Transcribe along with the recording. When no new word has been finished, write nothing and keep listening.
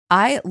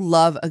I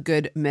love a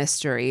good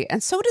mystery,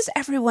 and so does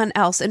everyone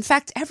else. In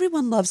fact,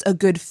 everyone loves a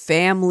good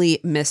family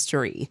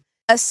mystery,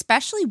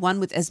 especially one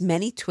with as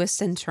many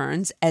twists and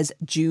turns as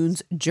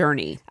June's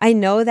Journey. I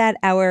know that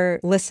our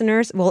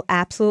listeners will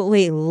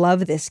absolutely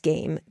love this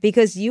game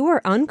because you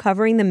are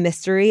uncovering the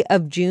mystery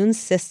of June's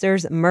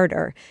sister's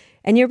murder.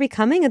 And you're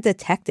becoming a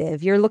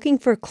detective. You're looking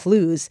for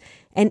clues,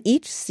 and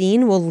each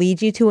scene will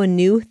lead you to a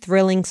new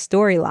thrilling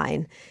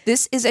storyline.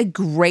 This is a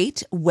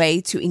great way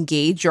to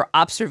engage your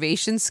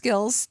observation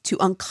skills to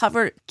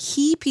uncover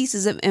key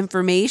pieces of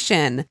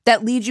information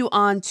that lead you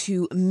on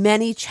to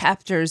many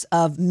chapters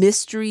of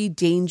mystery,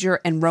 danger,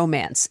 and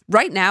romance.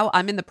 Right now,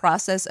 I'm in the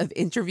process of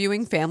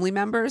interviewing family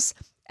members.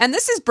 And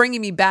this is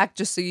bringing me back,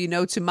 just so you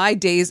know, to my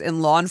days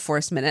in law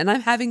enforcement. And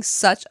I'm having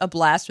such a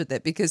blast with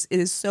it because it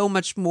is so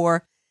much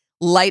more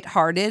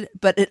lighthearted,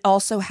 but it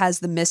also has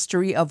the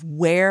mystery of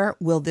where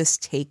will this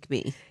take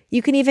me?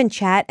 You can even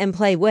chat and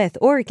play with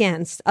or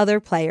against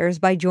other players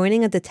by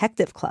joining a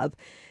detective club.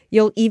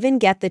 You'll even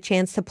get the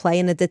chance to play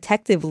in a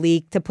detective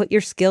league to put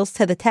your skills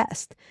to the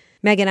test.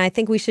 Megan, I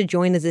think we should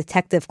join a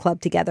detective club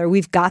together.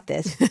 We've got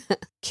this.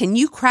 Can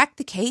you crack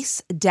the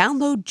case?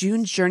 Download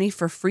June's Journey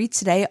for free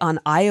today on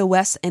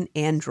iOS and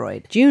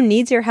Android. June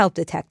needs your help,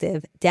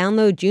 detective.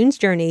 Download June's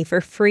Journey for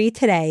free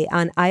today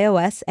on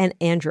iOS and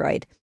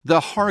Android. The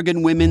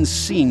Hargan women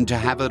seemed to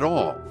have it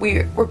all.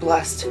 We were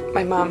blessed.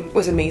 My mom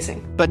was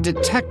amazing. But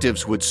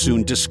detectives would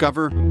soon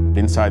discover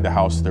inside the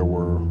house there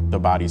were the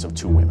bodies of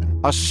 2 women.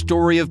 A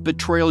story of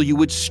betrayal you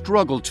would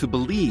struggle to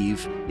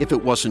believe if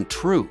it wasn't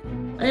true.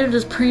 I am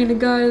just praying to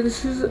God,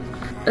 this is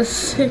a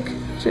sick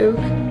joke.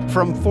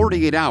 From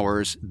 48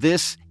 Hours,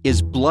 this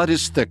is Blood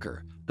is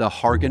Thicker, the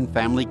Hargan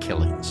Family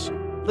Killings.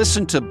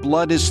 Listen to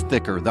Blood is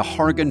Thicker, the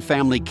Hargan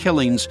Family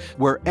Killings,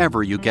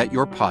 wherever you get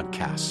your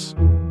podcasts.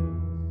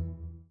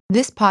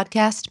 This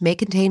podcast may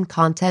contain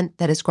content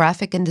that is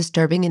graphic and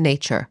disturbing in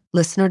nature.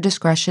 Listener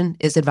discretion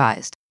is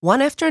advised.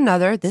 One after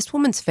another, this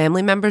woman's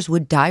family members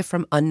would die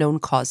from unknown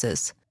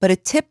causes. But a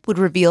tip would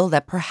reveal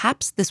that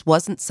perhaps this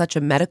wasn't such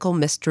a medical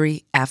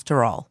mystery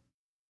after all.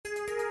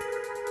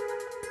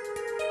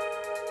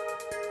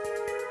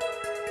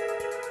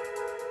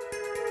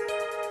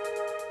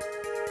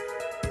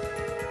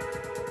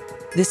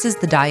 This is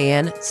the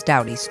Diane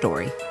Stouty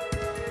story.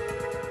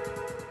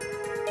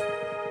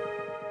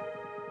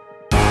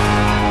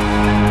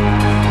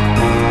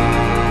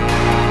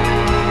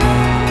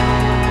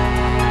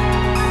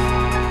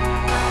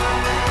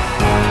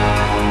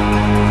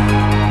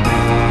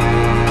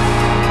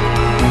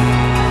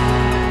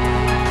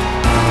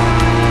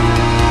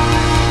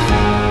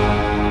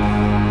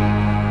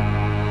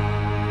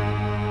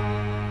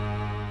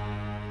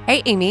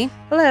 Hey, Amy.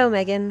 Hello,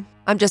 Megan.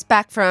 I'm just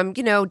back from,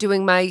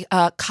 doing my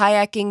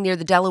kayaking near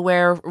the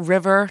Delaware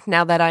River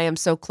now that I am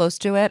so close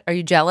to it. Are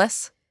you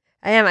jealous?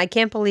 I am. I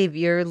can't believe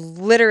you're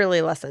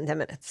literally less than 10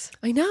 minutes.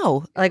 I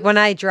know. Like when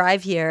I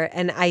drive here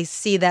and I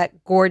see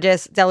that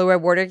gorgeous Delaware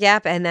water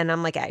gap and then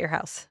I'm like at your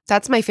house.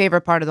 That's my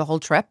favorite part of the whole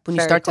trip. When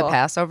you start to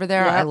pass over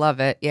there, Yep. I love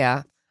it.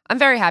 Yeah. I'm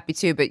very happy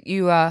too, but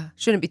you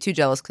shouldn't be too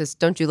jealous because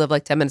don't you live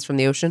like 10 minutes from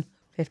the ocean?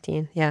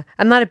 15, yeah.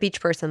 I'm not a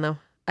beach person though.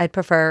 I'd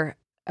prefer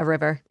a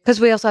river because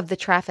we also have the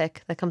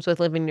traffic that comes with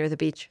living near the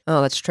beach.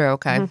 Oh, that's true.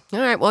 Okay. Mm-hmm.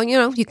 All right. Well,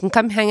 you can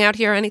come hang out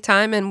here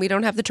anytime and we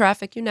don't have the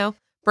traffic,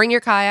 Bring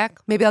your kayak.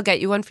 Maybe I'll get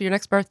you one for your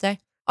next birthday.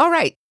 All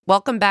right.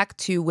 Welcome back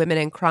to Women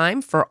in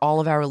Crime for all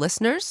of our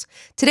listeners.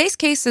 Today's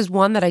case is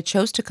one that I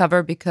chose to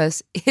cover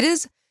because it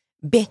is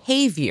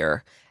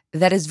behavior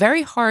that is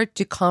very hard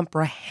to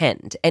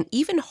comprehend and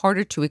even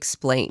harder to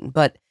explain.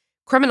 But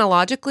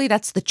criminologically,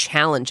 that's the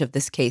challenge of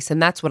this case.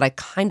 And that's what I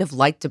kind of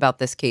liked about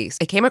this case.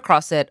 I came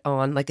across it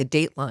on like a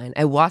Dateline.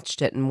 I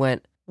watched it and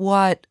went,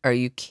 what? Are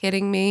you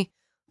kidding me?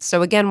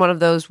 So again, one of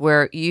those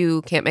where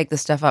you can't make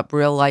this stuff up.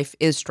 Real life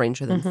is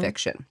stranger than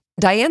fiction.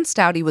 Diane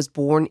Stouty was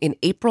born in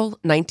April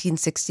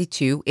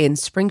 1962 in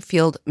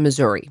Springfield,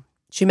 Missouri.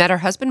 She met her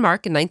husband,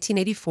 Mark, in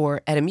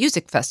 1984 at a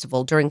music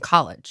festival during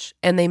college,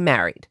 and they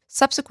married,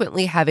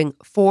 subsequently having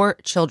 4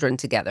 children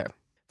together.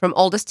 From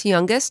oldest to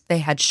youngest, they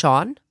had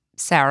Sean,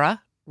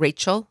 Sarah,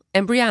 Rachel,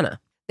 and Brianna.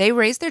 They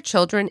raised their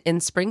children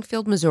in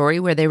Springfield, Missouri,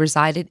 where they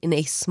resided in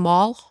a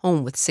small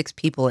home with 6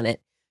 people in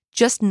it.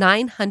 Just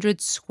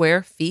 900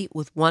 square feet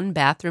with 1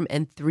 bathroom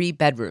and 3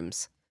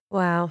 bedrooms.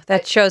 Wow,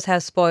 that shows how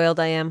spoiled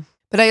I am.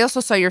 But I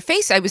also saw your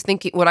face.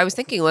 What I was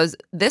thinking was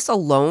this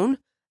alone,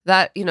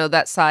 that,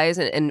 that size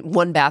and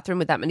 1 bathroom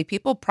with that many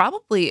people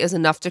probably is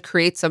enough to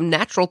create some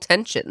natural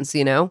tensions,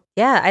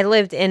 Yeah, I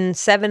lived in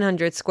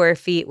 700 square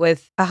feet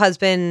with a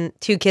husband,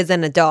 2 kids,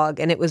 and a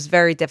dog, and it was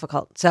very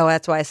difficult. So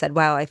that's why I said,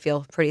 wow, I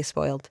feel pretty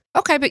spoiled.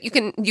 Okay, but you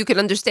can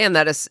understand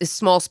that a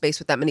small space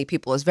with that many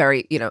people is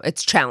very,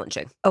 it's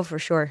challenging. Oh, for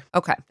sure.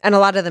 Okay. And a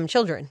lot of them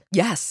children.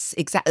 Yes,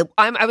 exactly.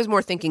 I was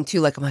more thinking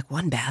too, I'm like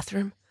 1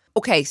 bathroom.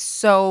 Okay,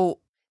 so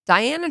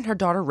Diane and her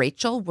daughter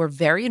Rachel were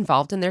very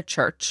involved in their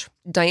church.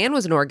 Diane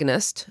was an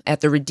organist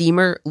at the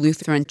Redeemer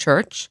Lutheran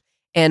Church,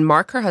 and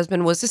Mark, her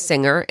husband, was a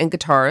singer and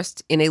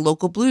guitarist in a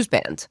local blues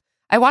band.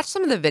 I watched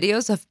some of the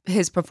videos of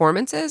his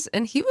performances,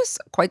 and he was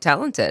quite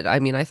talented. I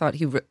mean, I thought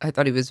he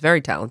was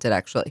very talented,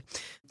 actually.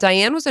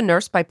 Diane was a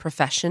nurse by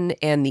profession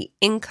and the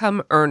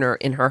income earner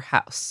in her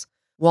house,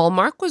 while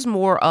Mark was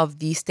more of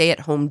the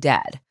stay-at-home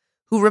dad,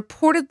 who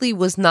reportedly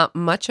was not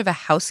much of a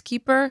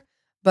housekeeper,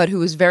 but who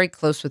was very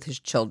close with his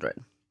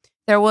children.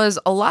 There was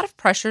a lot of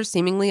pressure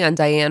seemingly on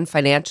Diane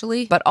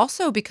financially, but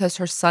also because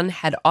her son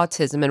had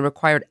autism and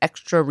required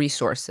extra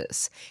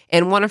resources.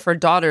 And one of her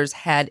daughters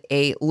had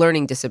a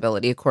learning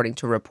disability, according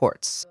to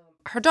reports.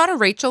 Her daughter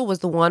Rachel was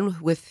the one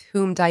with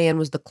whom Diane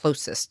was the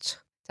closest.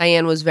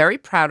 Diane was very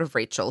proud of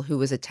Rachel, who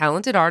was a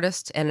talented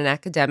artist and an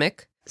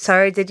academic.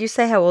 Sorry, did you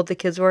say how old the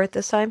kids were at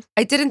this time?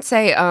 I didn't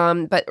say,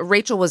 but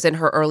Rachel was in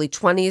her early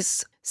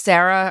 20s.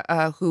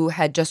 Sarah, who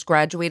had just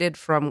graduated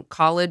from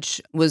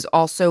college, was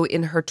also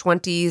in her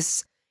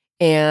 20s,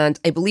 and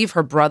I believe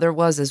her brother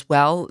was as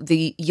well.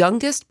 The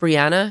youngest,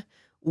 Brianna,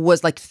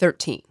 was like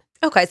 13.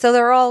 Okay, so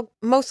they're all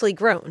mostly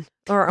grown.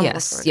 Or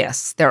almost grown.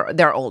 Yes,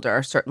 they're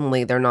older.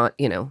 Certainly, they're not,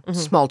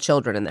 small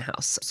children in the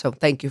house. So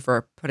thank you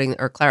for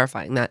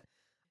clarifying that.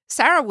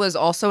 Sarah was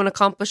also an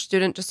accomplished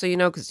student, just so you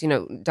know, because,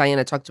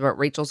 Diana talked about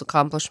Rachel's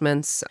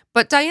accomplishments.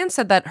 But Diane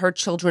said that her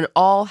children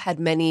all had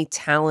many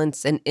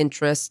talents and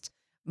interests,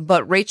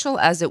 but Rachel,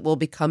 as it will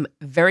become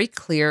very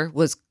clear,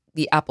 was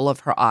the apple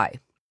of her eye.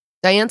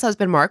 Diane's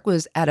husband, Mark,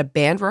 was at a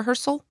band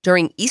rehearsal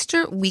during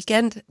Easter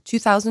weekend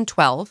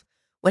 2012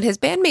 when his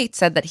bandmate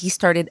said that he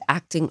started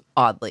acting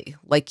oddly,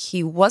 like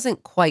he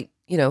wasn't quite,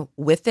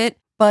 with it.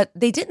 But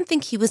they didn't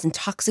think he was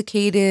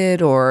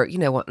intoxicated or,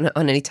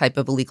 on any type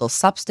of illegal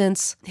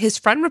substance. His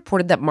friend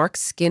reported that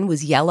Mark's skin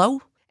was yellow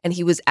and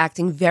he was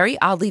acting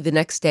very oddly the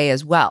next day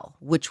as well,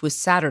 which was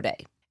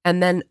Saturday.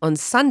 And then on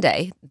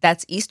Sunday,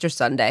 that's Easter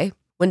Sunday,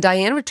 when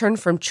Diane returned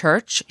from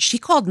church, she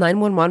called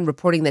 911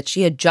 reporting that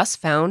she had just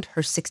found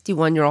her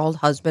 61-year-old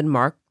husband,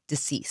 Mark,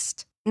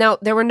 deceased. Now,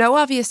 there were no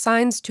obvious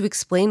signs to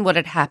explain what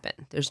had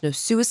happened. There's no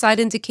suicide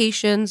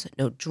indications,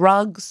 no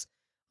drugs.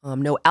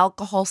 No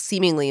alcohol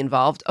seemingly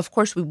involved. Of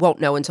course, we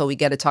won't know until we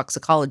get a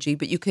toxicology,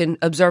 but you can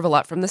observe a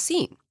lot from the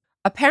scene.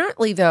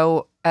 Apparently,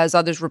 though, as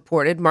others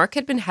reported, Mark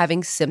had been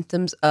having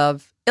symptoms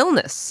of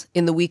illness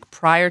in the week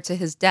prior to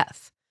his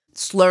death.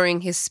 Slurring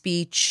his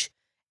speech,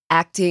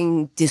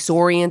 acting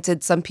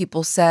disoriented, some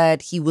people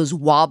said. He was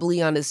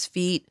wobbly on his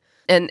feet.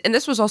 And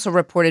this was also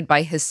reported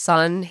by his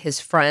son, his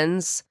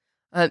friends.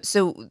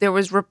 So there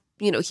was,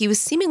 he was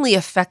seemingly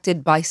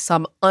affected by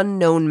some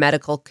unknown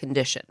medical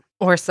condition.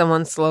 Or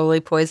someone slowly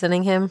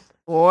poisoning him.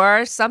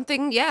 Or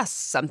something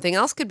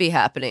else could be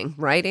happening,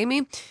 right,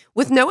 Amy?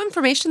 With no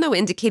information, though,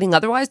 indicating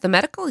otherwise, the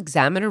medical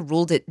examiner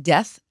ruled it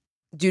death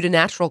due to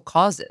natural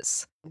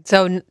causes.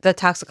 So the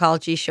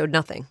toxicology showed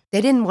nothing.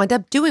 They didn't wind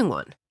up doing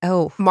one.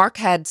 Oh. Mark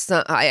had,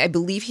 I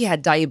believe he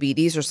had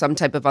diabetes or some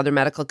type of other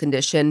medical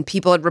condition.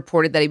 People had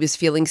reported that he was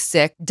feeling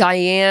sick.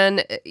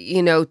 Diane,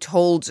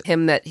 told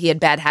him that he had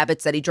bad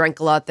habits, that he drank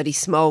a lot, that he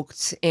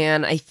smoked.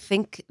 And I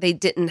think they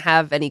didn't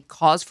have any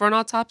cause for an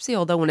autopsy,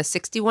 although when a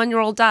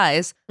 61-year-old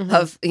dies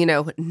of,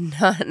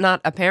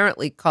 not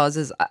apparently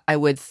causes, I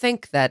would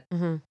think that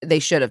they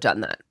should have done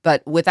that.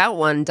 But without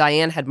one,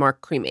 Diane had Mark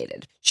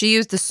cremated. She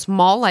used a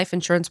small life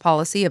insurance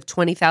policy of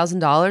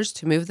 $20,000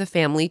 to move the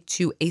family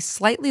to a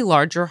slightly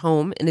larger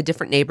home in a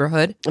different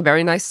neighborhood, a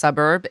very nice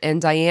suburb,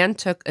 and Diane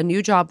took a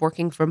new job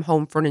working from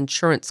home for an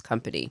insurance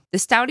company. The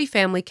Stouty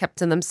family kept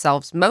to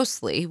themselves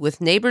mostly,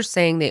 with neighbors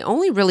saying they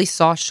only really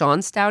saw Sean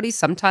Stouty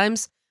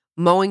sometimes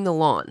mowing the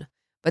lawn,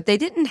 but they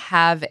didn't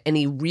have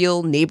any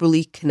real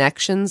neighborly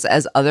connections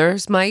as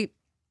others might.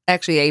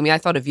 Actually, Amy, I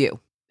thought of you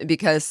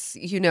because,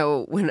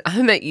 when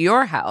I'm at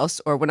your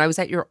house or when I was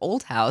at your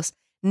old house,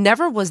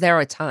 never was there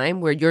a time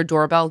where your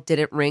doorbell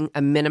didn't ring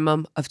a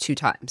minimum of 2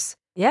 times.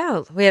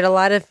 Yeah, we had a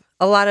lot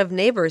of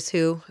neighbors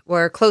who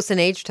were close in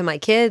age to my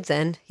kids,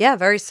 and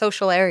very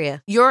social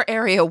area. Your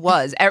area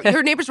was.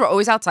 Your neighbors were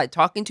always outside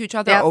talking to each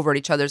other, over at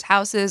each other's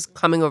houses,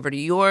 coming over to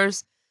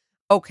yours.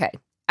 Okay,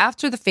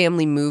 after the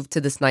family moved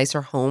to this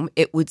nicer home,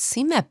 it would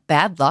seem that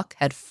bad luck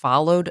had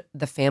followed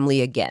the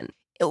family again.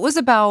 It was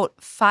about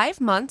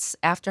 5 months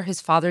after his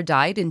father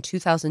died in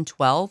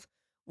 2012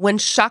 when,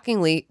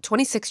 shockingly,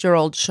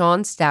 26-year-old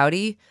Sean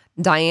Stouty,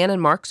 Diane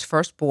and Mark's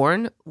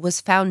firstborn,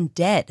 was found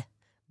dead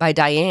by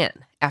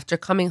Diane after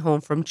coming home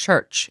from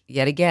church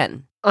yet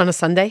again. On a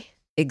Sunday?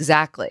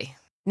 Exactly.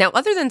 Now,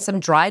 other than some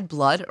dried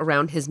blood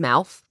around his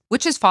mouth,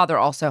 which his father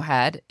also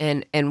had,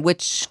 and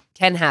which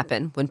can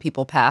happen when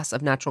people pass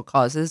of natural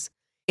causes,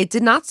 it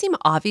did not seem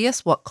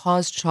obvious what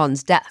caused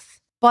Sean's death.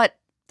 But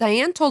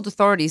Diane told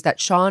authorities that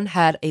Sean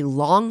had a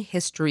long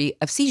history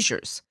of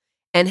seizures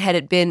and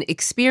had been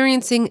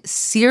experiencing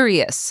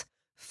serious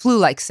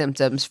flu-like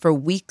symptoms for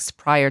weeks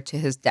prior to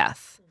his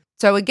death.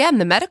 So again,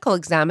 the medical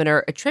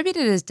examiner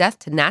attributed his death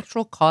to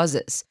natural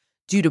causes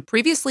due to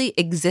previously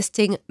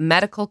existing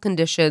medical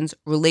conditions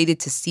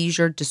related to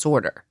seizure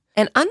disorder.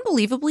 And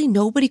unbelievably,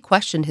 nobody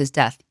questioned his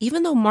death,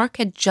 even though Mark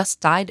had just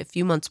died a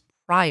few months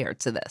prior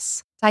to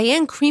this.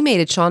 Diane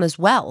cremated Sean as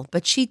well,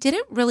 but she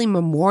didn't really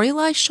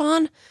memorialize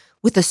Sean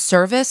with a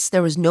service.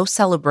 There was no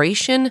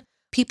celebration.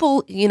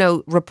 People,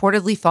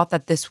 reportedly thought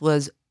that this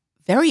was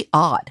very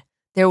odd.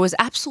 There was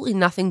absolutely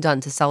nothing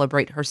done to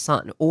celebrate her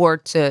son or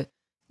to,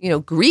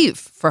 grieve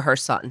for her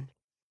son.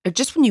 Or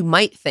just when you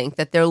might think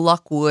that their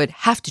luck would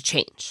have to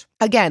change.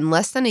 Again,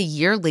 less than a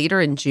year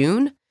later in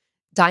June,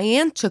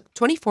 Diane took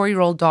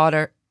 24-year-old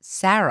daughter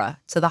Sarah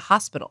to the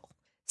hospital.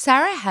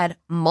 Sarah had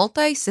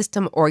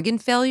multi-system organ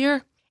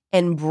failure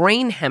and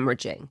brain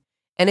hemorrhaging,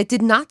 and it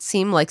did not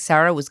seem like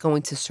Sarah was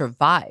going to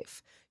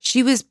survive.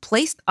 She was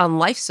placed on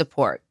life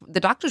support. The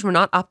doctors were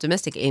not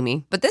optimistic,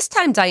 Amy, but this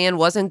time Diane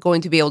wasn't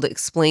going to be able to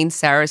explain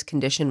Sarah's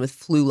condition with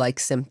flu-like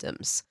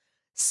symptoms.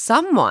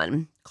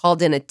 Someone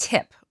called in a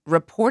tip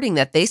reporting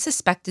that they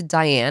suspected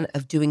Diane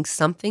of doing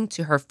something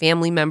to her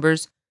family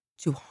members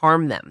to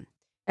harm them.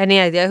 Any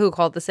idea who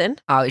called this in?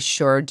 I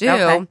sure do.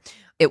 Okay.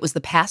 It was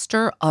the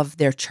pastor of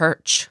their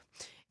church.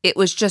 It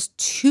was just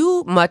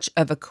too much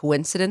of a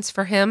coincidence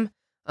for him,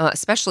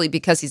 especially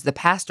because he's the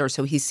pastor,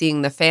 so he's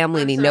seeing the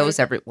family and he knows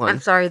everyone. I'm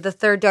sorry, the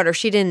third daughter,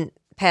 she didn't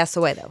pass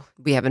away, though.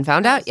 We haven't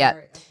found out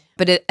yet.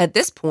 But at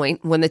this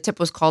point, when the tip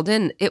was called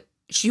in,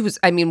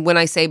 when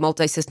I say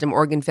multi-system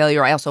organ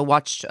failure, I also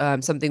watched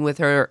something with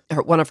her.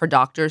 One of her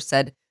doctors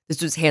said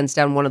this was hands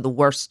down one of the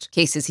worst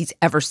cases he's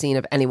ever seen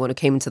of anyone who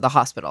came into the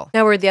hospital.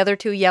 Now, were the other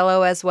two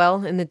yellow as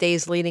well in the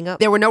days leading up?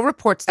 There were no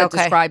reports that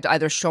described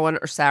either Sean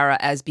or Sarah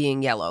as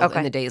being yellow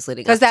in the days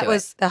leading up to it. Because that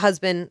was the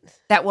husband.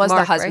 That was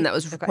Mark, the husband right? that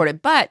was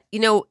reported. But,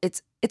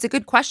 it's a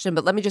good question.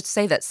 But let me just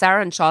say that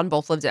Sarah and Sean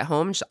both lived at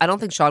home. I don't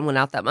think Sean went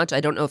out that much.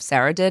 I don't know if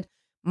Sarah did.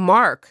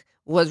 Mark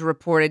was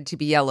reported to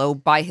be yellow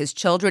by his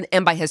children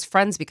and by his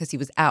friends because he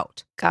was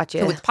out. Gotcha.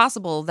 So it's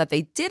possible that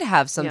they did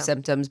have some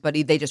symptoms, but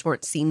they just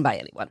weren't seen by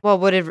anyone. Well,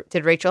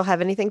 did Rachel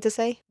have anything to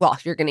say? Well,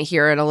 you're going to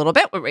hear in a little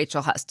bit what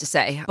Rachel has to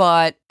say.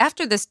 But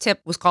after this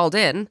tip was called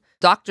in,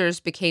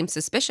 doctors became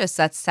suspicious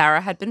that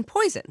Sarah had been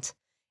poisoned.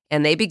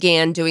 And they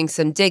began doing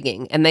some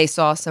digging, and they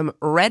saw some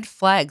red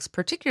flags,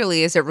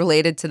 particularly as it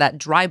related to that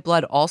dry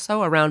blood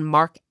also around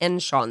Mark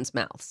and Sean's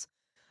mouths.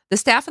 The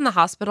staff in the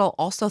hospital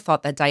also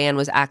thought that Diane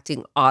was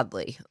acting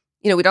oddly.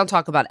 We don't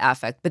talk about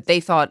affect, but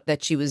they thought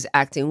that she was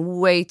acting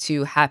way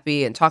too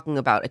happy and talking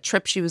about a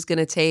trip she was going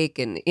to take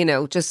and,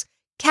 just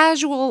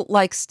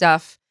casual-like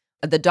stuff.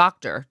 The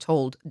doctor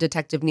told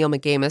Detective Neil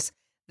McAmis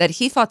that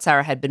he thought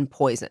Sarah had been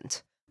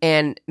poisoned.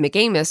 And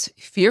McAmis,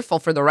 fearful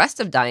for the rest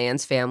of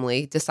Diane's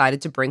family,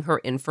 decided to bring her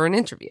in for an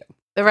interview.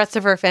 The rest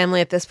of her family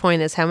at this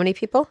point is how many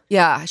people?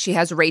 Yeah, she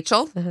has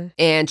Rachel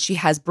and she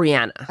has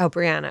Brianna. Oh,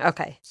 Brianna.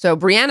 Okay. So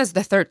Brianna's the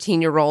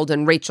 13-year-old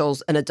and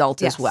Rachel's an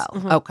adult as well.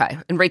 Okay.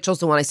 And Rachel's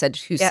the one I said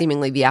who's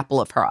seemingly the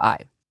apple of her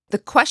eye. The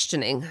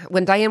questioning,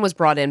 when Diane was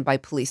brought in by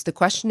police, the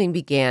questioning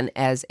began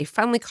as a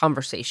friendly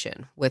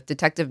conversation with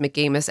Detective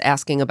McAmis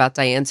asking about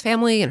Diane's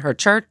family and her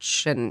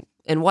church and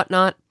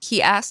whatnot.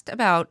 He asked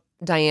about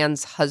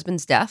Diane's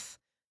husband's death,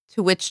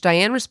 to which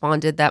Diane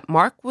responded that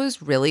Mark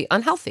was really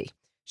unhealthy.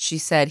 She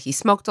said he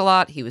smoked a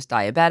lot, he was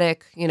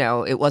diabetic,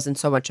 it wasn't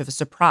so much of a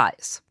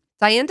surprise.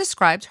 Diane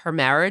described her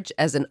marriage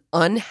as an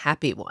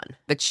unhappy one,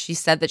 but she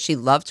said that she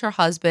loved her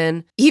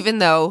husband, even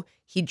though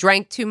he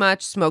drank too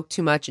much, smoked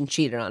too much, and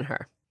cheated on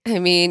her. I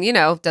mean,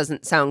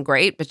 doesn't sound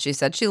great, but she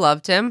said she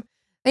loved him.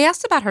 They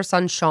asked about her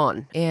son,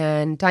 Sean,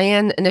 and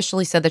Diane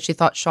initially said that she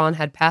thought Sean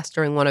had passed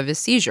during one of his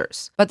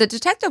seizures. But the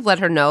detective let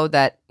her know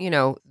that,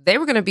 they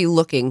were going to be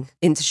looking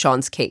into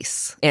Sean's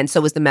case, and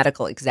so was the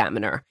medical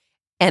examiner.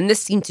 And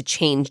this seemed to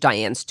change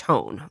Diane's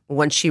tone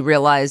when she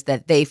realized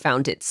that they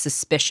found it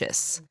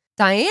suspicious.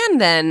 Diane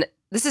then,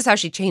 this is how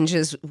she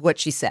changes what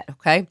she said,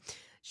 okay?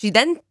 She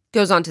then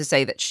goes on to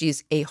say that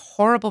she's a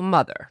horrible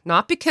mother,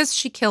 not because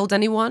she killed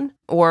anyone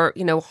or,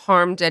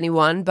 harmed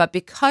anyone, but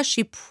because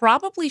she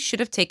probably should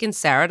have taken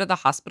Sarah to the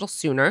hospital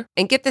sooner.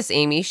 And get this,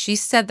 Amy, she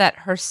said that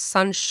her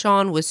son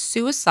Sean was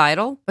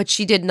suicidal, but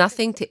she did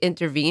nothing to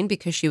intervene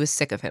because she was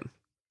sick of him.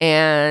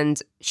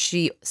 And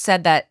she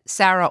said that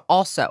Sarah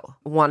also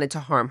wanted to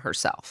harm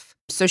herself.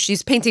 So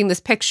she's painting this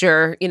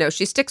picture,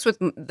 she sticks with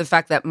the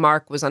fact that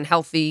Mark was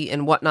unhealthy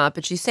and whatnot,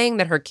 but she's saying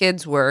that her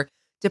kids were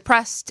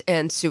depressed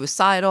and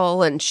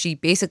suicidal, and she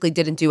basically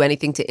didn't do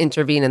anything to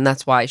intervene, and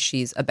that's why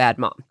she's a bad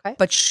mom. Okay.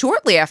 But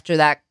shortly after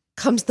that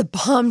comes the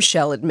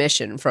bombshell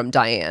admission from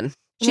Diane.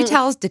 She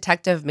tells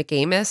Detective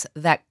McAmis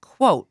that,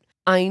 quote,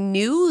 "I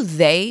knew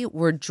they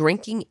were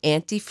drinking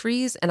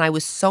antifreeze, and I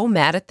was so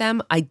mad at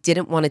them, I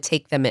didn't want to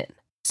take them in."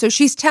 So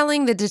she's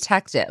telling the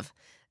detective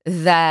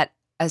that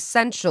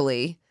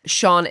essentially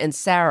Sean and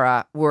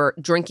Sarah were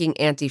drinking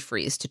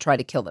antifreeze to try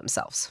to kill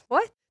themselves.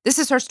 What? This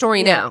is her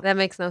story now. That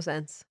makes no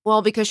sense.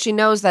 Well, because she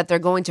knows that they're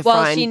going to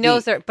find... Well, she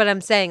knows but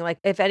I'm saying,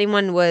 if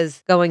anyone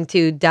was going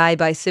to die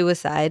by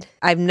suicide,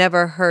 I've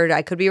never heard,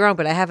 I could be wrong,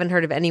 but I haven't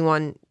heard of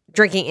anyone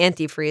drinking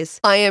antifreeze.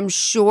 I am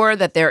sure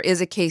that there is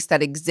a case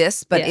that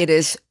exists, but it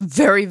is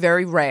very,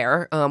 very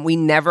rare.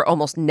 We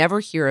almost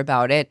never hear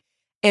about it.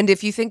 And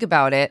if you think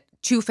about it,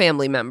 2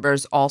 family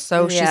members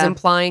also, she's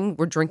implying,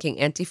 were drinking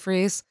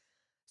antifreeze.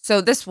 So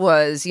this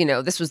was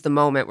the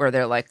moment where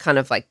they're like, kind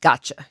of like,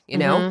 gotcha,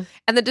 And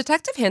the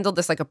detective handled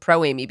this like a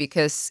pro, Amy,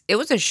 because it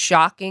was a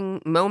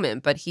shocking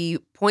moment, but he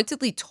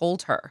pointedly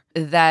told her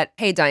that,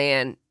 hey,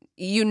 Diane,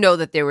 you know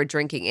that they were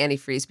drinking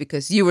antifreeze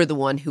because you were the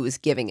one who was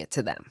giving it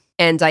to them.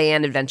 And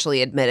Diane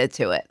eventually admitted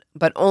to it,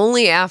 but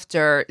only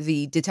after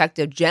the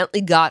detective gently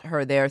got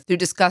her there through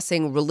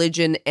discussing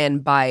religion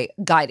and by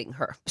guiding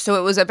her. So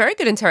it was a very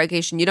good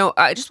interrogation.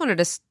 I just wanted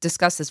to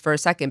discuss this for a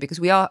second because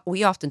we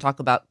often talk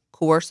about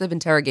coercive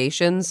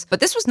interrogations,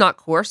 but this was not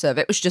coercive.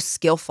 It was just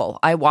skillful.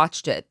 I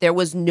watched it. There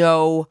was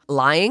no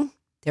lying.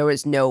 There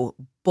was no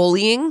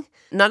bullying.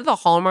 None of the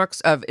hallmarks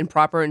of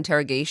improper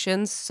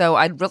interrogations. So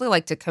I'd really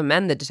like to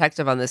commend the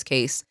detective on this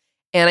case.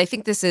 And I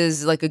think this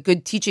is like a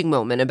good teaching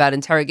moment about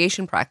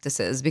interrogation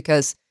practices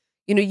because,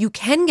 you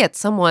can get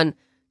someone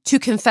to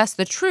confess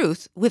the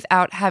truth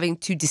without having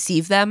to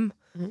deceive them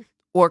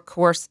or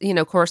coerce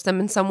them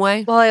in some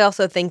way. Well, I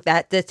also think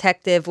that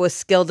detective was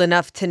skilled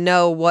enough to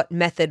know what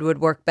method would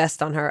work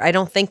best on her. I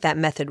don't think that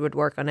method would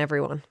work on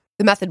everyone.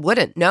 The method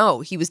wouldn't.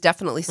 No, he was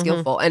definitely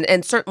skillful,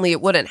 and certainly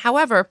it wouldn't.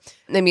 However,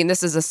 I mean,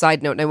 this is a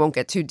side note, and I won't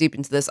get too deep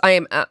into this. I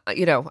am,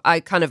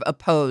 I kind of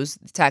oppose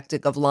the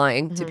tactic of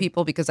lying to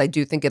people because I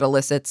do think it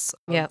elicits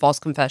false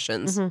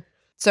confessions.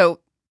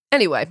 So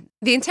anyway,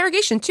 the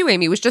interrogation too,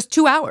 Amy, was just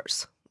 2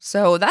 hours.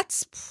 So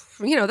that's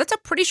a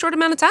pretty short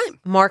amount of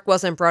time. Mark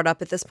wasn't brought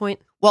up at this point?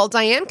 Well,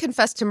 Diane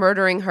confessed to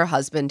murdering her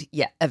husband,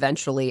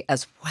 eventually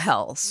as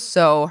well.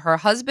 So her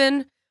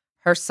husband,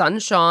 her son,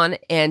 Sean,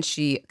 and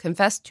she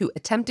confessed to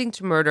attempting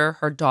to murder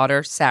her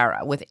daughter,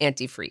 Sarah, with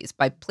antifreeze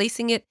by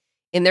placing it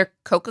in their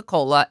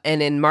Coca-Cola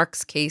and, in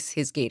Mark's case,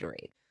 his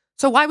Gatorade.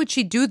 So why would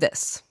she do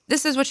this?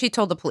 This is what she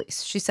told the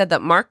police. She said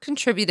that Mark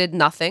contributed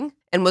nothing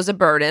and was a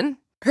burden.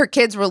 Her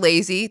kids were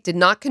lazy, did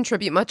not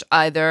contribute much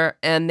either,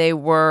 and they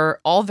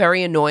were all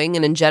very annoying,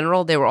 and in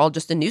general, they were all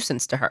just a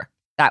nuisance to her.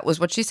 That was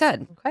what she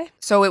said. Okay.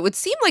 So it would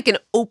seem like an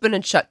open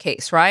and shut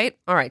case, right?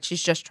 All right,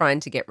 she's just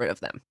trying to get rid of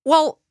them.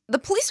 Well, the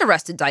police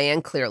arrested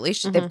Diane, clearly.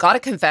 They've got a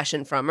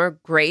confession from her.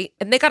 Great.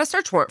 And they got a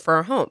search warrant for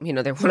her home. They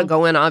want to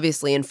go in,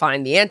 obviously, and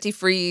find the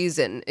antifreeze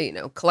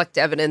and, collect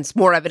evidence,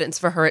 more evidence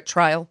for her at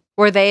trial.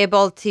 Were they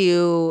able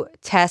to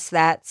test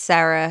that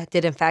Sarah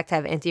did, in fact,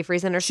 have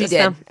antifreeze in her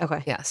system? She did.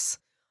 Okay. Yes.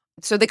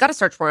 So they got a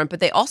search warrant, but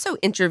they also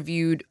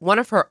interviewed one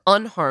of her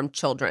unharmed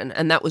children,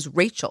 and that was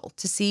Rachel,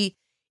 to see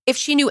if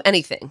she knew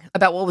anything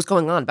about what was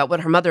going on, about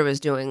what her mother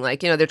was doing. Like,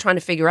 they're trying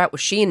to figure out,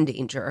 was she in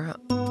danger?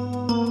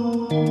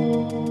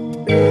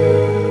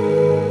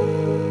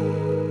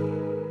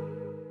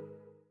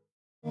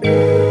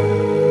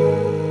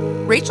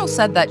 Rachel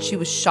said that she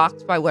was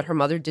shocked by what her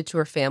mother did to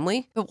her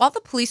family, but while the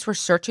police were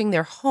searching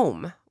their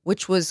home,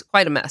 which was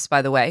quite a mess,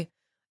 by the way,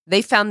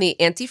 they found the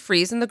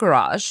antifreeze in the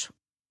garage,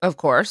 of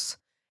course.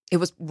 It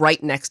was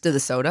right next to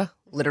the soda,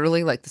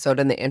 literally, like the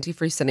soda and the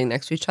antifreeze sitting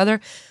next to each other.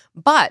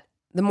 But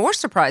the more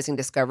surprising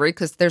discovery,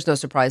 because there's no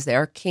surprise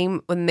there,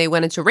 came when they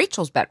went into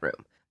Rachel's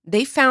bedroom.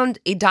 They found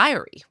a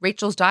diary,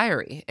 Rachel's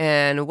diary,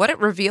 and what it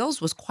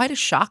reveals was quite a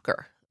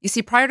shocker. You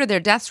see, prior to their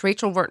deaths,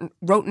 Rachel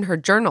wrote in her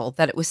journal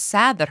that it was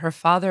sad that her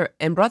father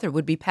and brother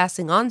would be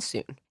passing on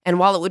soon. And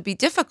while it would be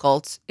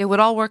difficult, it would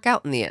all work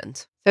out in the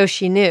end. So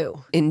she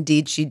knew.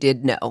 Indeed, she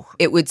did know.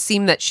 It would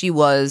seem that she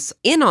was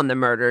in on the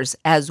murders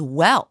as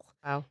well.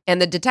 Wow.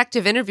 And the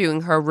detective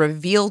interviewing her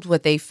revealed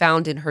what they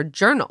found in her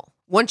journal.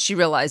 Once she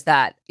realized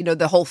that,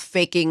 the whole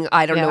faking,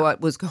 I don't know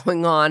what was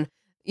going on,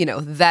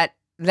 that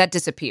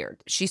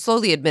disappeared. She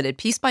slowly admitted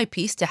piece by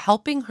piece to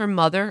helping her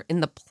mother in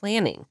the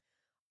planning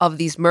of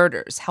these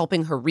murders,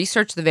 helping her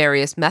research the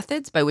various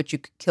methods by which you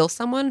could kill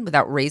someone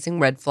without raising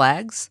red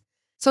flags.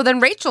 So then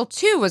Rachel,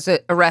 too, was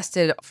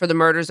arrested for the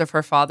murders of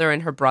her father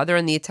and her brother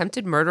and the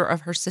attempted murder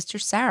of her sister,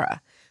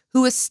 Sarah,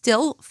 who was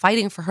still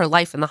fighting for her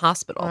life in the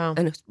hospital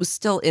and was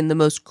still in the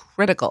most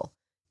critical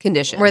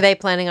condition. Were they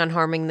planning on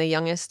harming the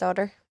youngest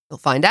daughter? We'll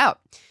find out.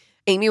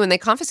 Amy, when they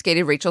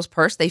confiscated Rachel's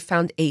purse, they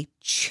found a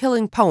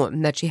chilling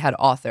poem that she had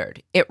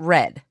authored. It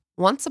read,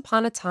 "Once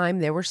upon a time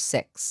there were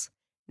 6.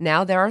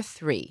 Now there are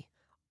 3.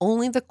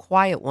 Only the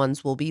quiet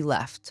ones will be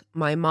left.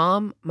 My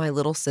mom, my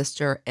little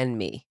sister, and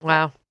me."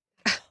 Wow.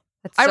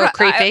 That's so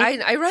creepy.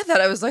 I read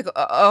that. I was like,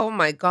 oh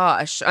my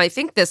gosh. I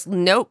think this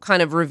note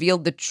kind of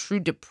revealed the true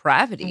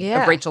depravity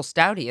of Rachel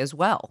Stouty as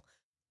well.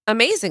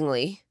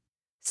 Amazingly,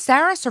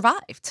 Sarah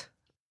survived,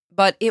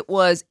 but it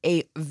was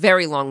a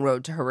very long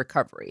road to her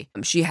recovery.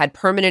 She had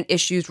permanent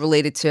issues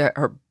related to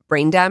her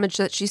brain damage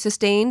that she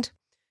sustained.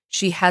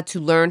 She had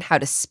to learn how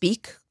to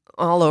speak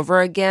all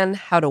over again,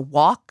 how to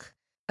walk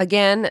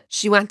again.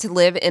 She went to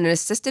live in an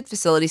assisted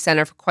facility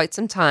center for quite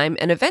some time,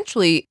 and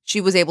eventually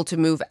she was able to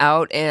move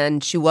out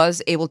and she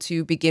was able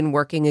to begin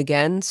working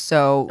again.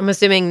 So I'm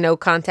assuming no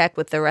contact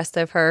with the rest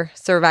of her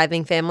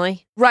surviving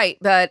family. Right,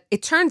 but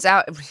it turns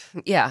out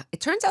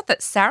that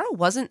Sarah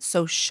wasn't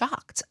so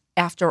shocked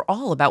after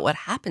all about what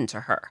happened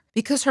to her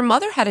because her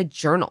mother had a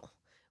journal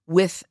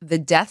with the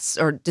deaths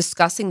or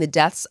discussing the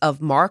deaths of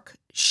Mark,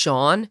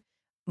 Sean,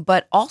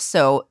 but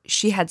also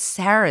she had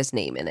Sarah's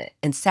name in it,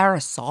 and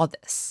Sarah saw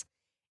this.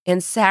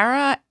 And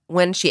Sarah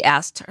when she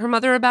asked her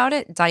mother about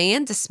it,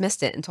 Diane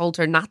dismissed it and told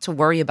her not to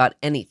worry about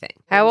anything.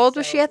 How old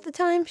was she at the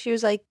time? She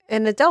was like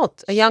an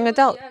adult, a young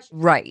adult.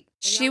 Right.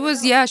 She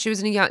was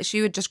she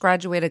had just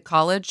graduated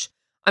college.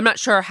 I'm not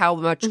sure how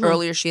much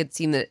earlier she had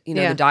seen the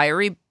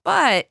diary,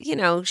 but,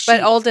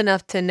 But old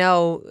enough to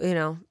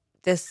know,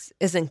 this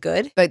isn't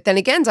good. But then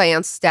again,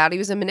 Diane's daddy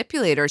was a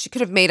manipulator. She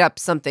could have made up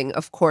something,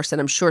 of course, and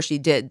I'm sure she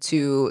did,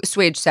 to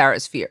assuage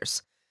Sarah's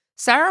fears.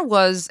 Sarah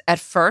was at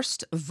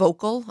first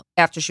vocal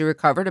after she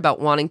recovered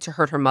about wanting to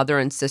hurt her mother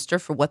and sister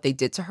for what they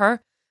did to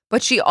her.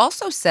 But she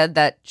also said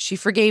that she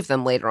forgave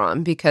them later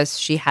on because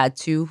she had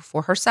to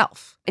for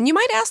herself. And you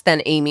might ask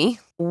then, Amy,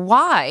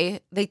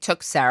 why they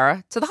took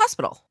Sarah to the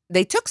hospital.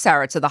 They took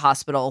Sarah to the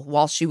hospital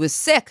while she was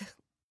sick,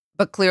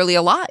 but clearly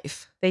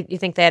alive. You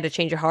think they had to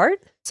change her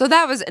heart? So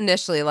that was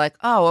initially like,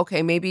 oh,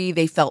 okay, maybe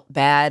they felt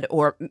bad,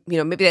 or,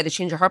 maybe they had to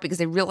change her heart because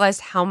they realized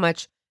how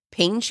much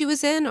pain she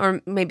was in,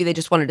 or maybe they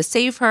just wanted to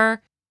save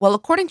her. Well,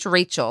 according to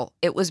Rachel,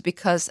 it was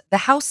because the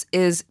house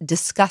is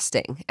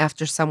disgusting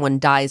after someone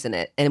dies in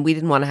it, and we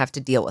didn't want to have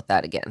to deal with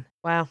that again.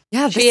 Wow.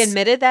 Yeah, she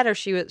admitted that, or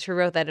she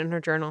wrote that in her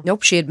journal?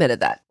 Nope, she admitted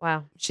that.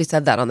 Wow. She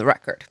said that on the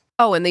record.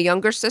 Oh, and the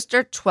younger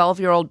sister,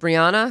 12-year-old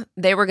Brianna,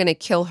 they were going to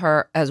kill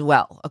her as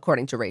well,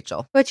 according to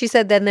Rachel. But she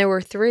said then there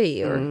were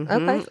 3.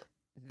 Okay.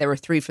 There were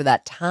 3 for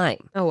that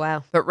time. Oh,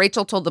 wow. But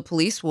Rachel told the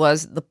police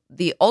was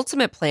the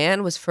ultimate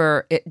plan was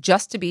for it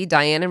just to be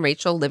Diane and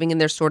Rachel living in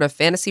their sort of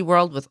fantasy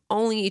world with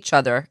only each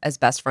other as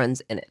best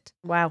friends in it.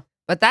 Wow.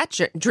 But that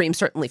dream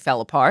certainly fell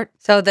apart.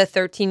 So the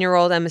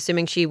 13-year-old, I'm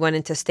assuming she went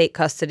into state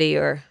custody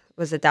or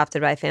was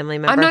adopted by a family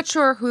member? I'm not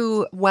sure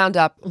who wound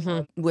up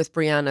with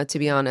Brianna, to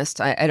be honest.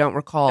 I don't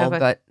recall,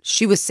 but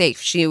she was safe.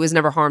 She was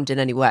never harmed in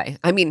any way.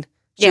 I mean,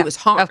 she was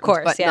harmed, of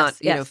course, but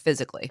not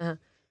physically. Uh-huh.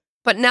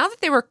 But now that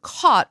they were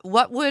caught,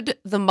 what would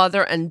the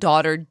mother and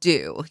daughter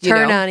do?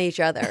 Turn on each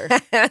other.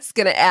 I was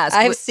going to ask.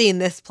 I've seen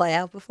this play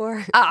out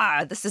before.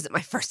 This isn't my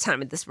first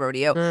time at this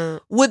rodeo.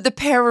 Would the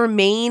pair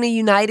remain a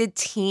united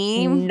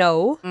team?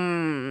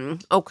 No.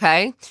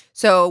 Okay.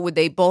 So would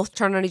they both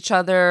turn on each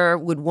other?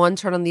 Would one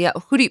turn on the other?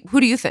 Who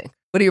do you think?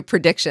 What are your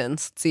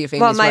predictions? Let's see if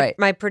Amy's right.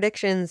 My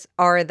predictions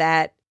are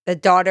that the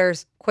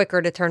daughter's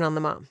quicker to turn on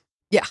the mom.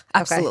 Yeah,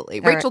 absolutely.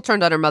 Okay. Rachel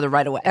turned on her mother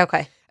right away.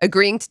 Okay.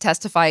 Agreeing to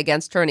testify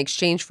against her in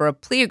exchange for a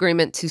plea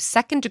agreement to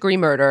second-degree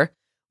murder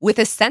with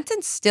a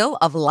sentence still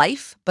of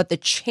life, but the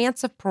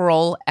chance of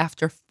parole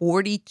after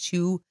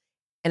 42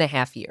 and a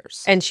half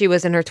years. And she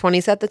was in her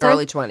 20s at the time?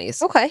 Early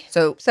 20s. Okay.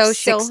 So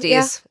 60s.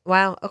 Yeah.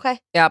 Wow.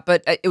 Okay. Yeah,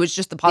 but it was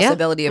just the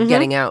possibility of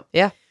getting out.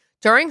 Yeah.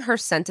 During her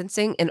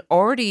sentencing,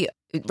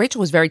 Rachel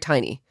was very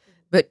tiny,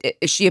 but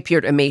she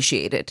appeared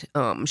emaciated.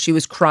 She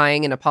was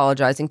crying and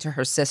apologizing to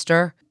her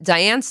sister.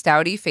 Diane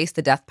Stouty faced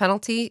the death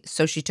penalty,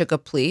 so she took a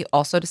plea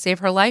also to save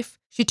her life.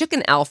 She took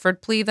an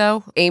Alford plea,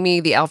 though. Amy,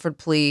 the Alford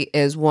plea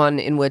is one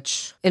in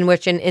which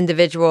an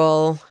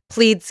individual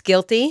pleads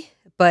guilty,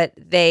 but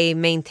they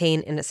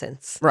maintain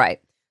innocence. Right.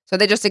 So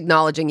they're just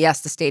acknowledging,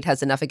 yes, the state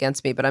has enough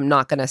against me, but I'm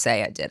not going to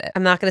say I did it.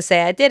 I'm not going to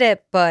say I did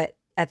it, but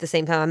at the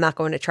same time, I'm not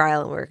going to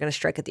trial and we're going to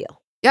strike a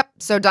deal. Yep.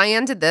 So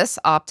Diane did this,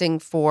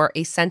 opting for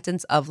a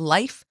sentence of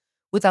life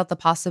without the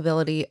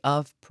possibility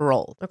of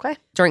parole. Okay.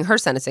 During her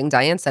sentencing,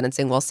 Diane's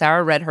sentencing, while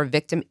Sarah read her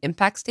victim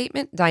impact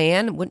statement,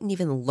 Diane wouldn't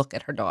even look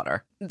at her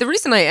daughter. The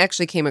reason I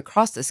actually came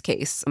across this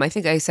case, I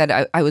think I said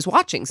I was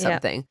watching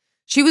something. Yeah.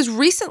 She was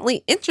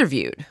recently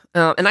interviewed,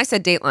 and I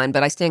said Dateline,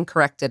 but I stand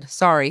corrected.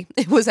 Sorry.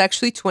 It was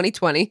actually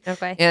 2020.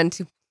 Okay. And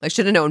I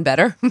should have known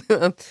better.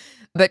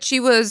 But she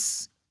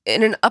was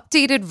in an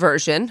updated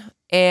version,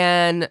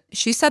 and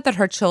she said that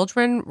her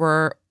children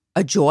were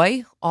a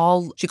joy.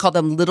 She called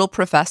them little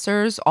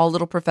professors, all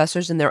little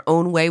professors in their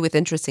own way with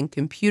interest in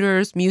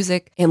computers,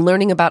 music, and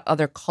learning about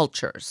other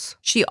cultures.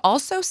 She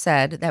also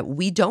said that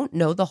we don't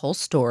know the whole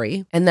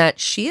story and that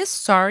she is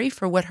sorry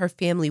for what her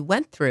family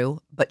went through,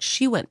 but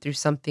she went through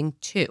something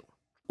too.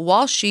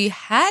 While she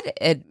had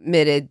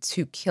admitted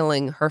to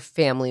killing her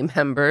family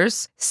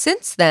members,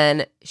 since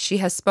then, she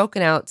has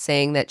spoken out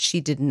saying that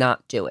she did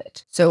not do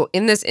it. So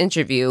in this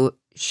interview,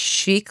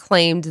 she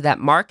claimed that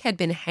Mark had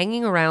been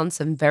hanging around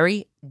some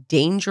very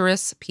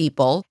dangerous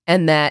people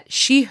and that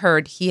she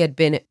heard he had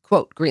been,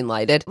 quote,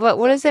 green-lighted.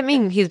 What does that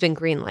mean, he's been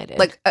green-lighted?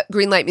 Like,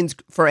 green light means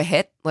for a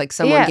hit. Like,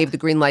 someone gave the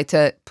green light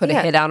to put a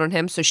hit out on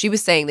him. So she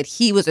was saying that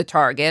he was a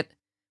target,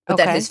 but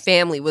that his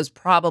family was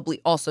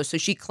probably also. So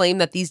she claimed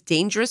that these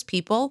dangerous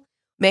people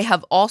may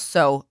have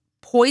also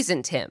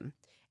poisoned him.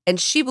 And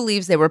she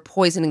believes they were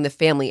poisoning the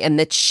family and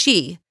that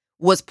she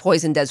was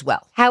poisoned as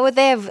well. How would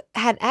they have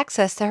had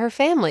access to her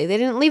family? They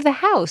didn't leave the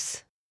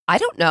house. I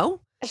don't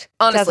know.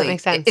 Honestly, doesn't make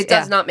sense. It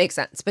does not make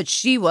sense. But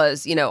she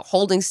was,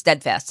 holding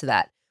steadfast to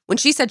that. When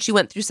she said she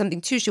went through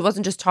something too, she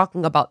wasn't just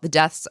talking about the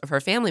deaths of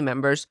her family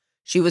members.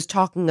 She was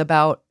talking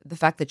about the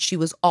fact that she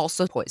was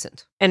also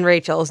poisoned. And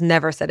Rachel's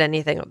never said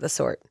anything of the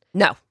sort.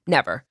 No,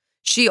 never.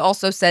 Diane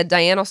also said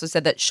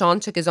that Sean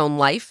took his own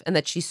life and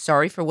that she's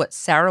sorry for what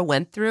Sarah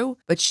went through,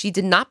 but she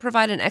did not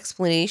provide an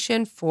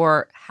explanation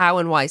for how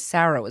and why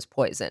Sarah was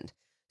poisoned.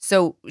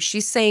 So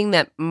she's saying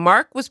that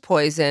Mark was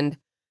poisoned.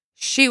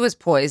 She was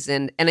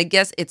poisoned, and I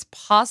guess it's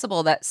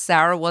possible that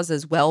Sarah was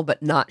as well,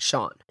 but not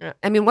Sean.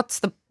 I mean, what's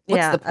the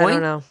point? I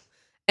don't know.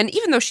 And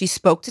even though she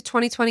spoke to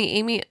 2020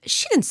 Amy,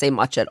 she didn't say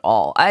much at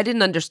all. I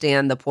didn't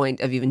understand the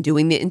point of even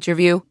doing the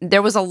interview.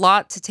 There was a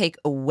lot to take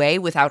away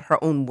without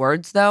her own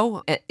words,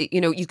 though.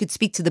 You could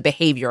speak to the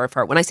behavior of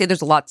her. When I say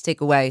there's a lot to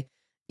take away,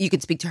 you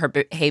could speak to her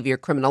behavior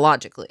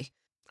criminologically.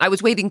 I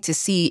was waiting to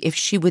see if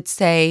she would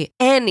say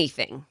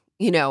anything,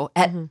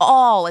 at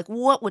all. Like,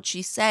 what would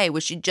she say?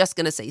 Was she just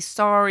going to say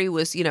sorry?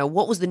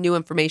 What was the new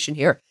information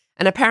here?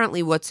 And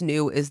apparently what's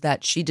new is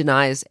that she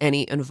denies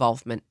any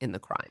involvement in the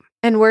crime.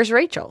 And where's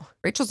Rachel?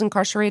 Rachel's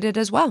incarcerated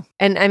as well.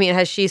 And I mean,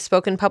 has she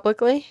spoken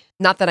publicly?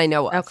 Not that I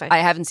know of. Okay. I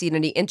haven't seen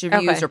any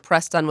interviews or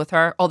press done with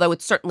her, although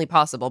it's certainly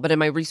possible. But in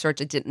my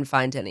research, I didn't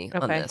find any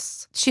on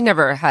this. She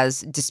never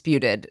has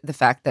disputed the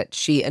fact that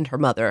she and her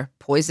mother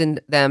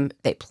poisoned them.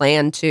 They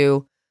planned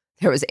to.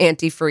 There was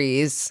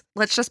antifreeze.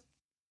 Let's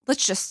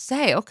just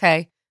say,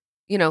 okay,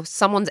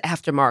 someone's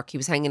after Mark. He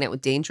was hanging out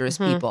with dangerous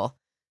people.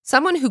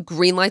 Someone who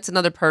greenlights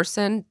another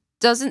person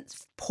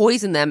doesn't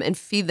poison them and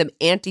feed them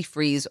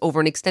antifreeze over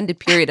an extended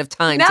period of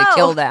time to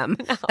kill them.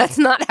 No. That's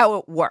not how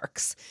it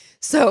works.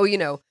 So,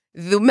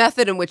 the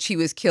method in which he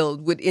was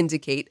killed would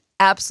indicate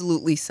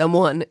absolutely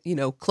someone,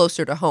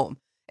 closer to home.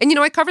 And,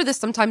 I cover this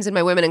sometimes in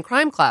my women in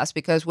crime class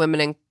because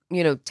women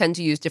tend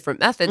to use different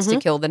methods to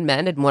kill than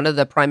men. And one of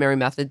the primary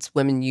methods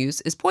women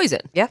use is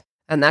poison. Yeah.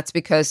 And that's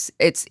because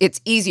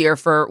it's easier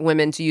for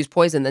women to use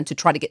poison than to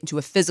try to get into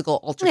a physical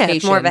altercation. Yeah,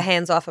 it's more of a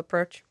hands-off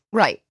approach.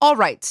 Right. All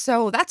right.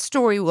 So that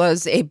story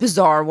was a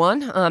bizarre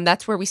one.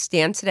 That's where we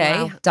stand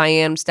today. Wow.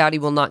 Diane Stouty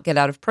will not get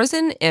out of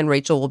prison, and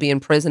Rachel will be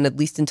in prison at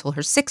least until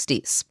her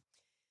 60s.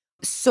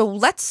 So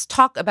let's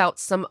talk about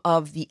some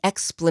of the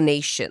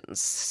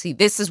explanations. See,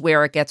 this is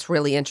where it gets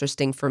really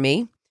interesting for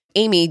me.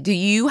 Amy, do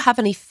you have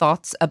any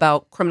thoughts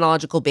about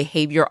criminological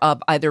behavior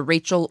of either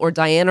Rachel or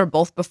Diane or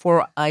both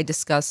before I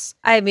discuss?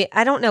 I mean,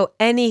 I don't know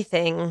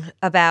anything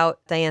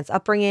about Diane's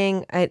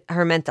upbringing,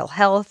 her mental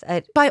health.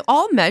 By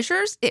all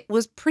measures, it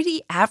was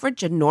pretty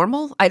average and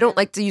normal. I don't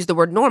like to use the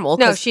word normal.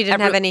 No, she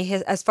didn't have any,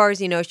 as far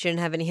as you know, she didn't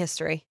have any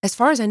history. As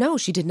far as I know,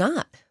 she did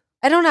not.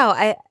 I don't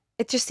know.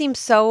 It just seems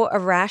so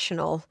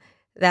irrational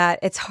that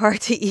it's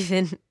hard to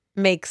even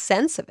make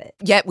sense of it.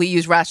 Yet we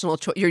use rational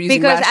choice. You're using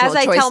because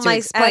rational choice to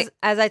explain.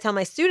 As I tell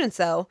my students,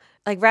 though,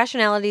 like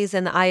rationality is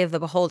in the eye of the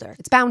beholder.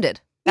 It's bounded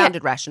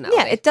rationality.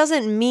 Yeah, it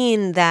doesn't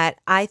mean that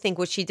I think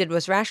what she did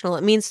was rational.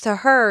 It means to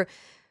her,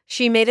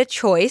 she made a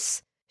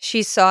choice.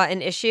 She saw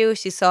an issue.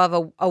 She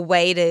saw a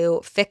way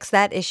to fix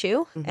that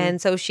issue.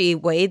 And so she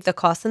weighed the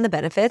costs and the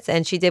benefits,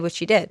 and she did what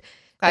she did.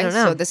 I don't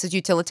know. So this is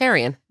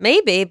utilitarian.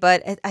 Maybe,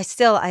 but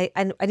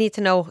I need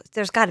to know,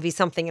 there's got to be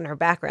something in her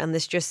background.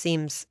 This just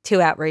seems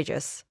too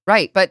outrageous.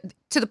 Right. But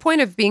to the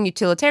point of being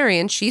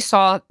utilitarian, she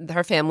saw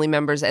her family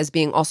members as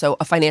being also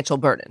a financial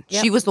burden.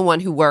 Yep. She was the one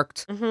who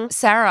worked.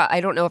 Sarah, I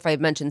don't know if I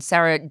mentioned,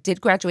 Sarah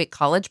did graduate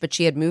college, but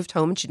she had moved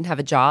home and she didn't have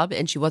a job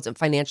and she wasn't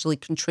financially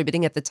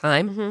contributing at the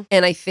time.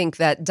 And I think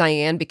that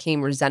Diane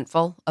became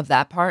resentful of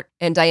that part.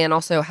 And Diane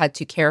also had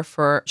to care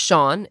for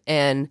Sean.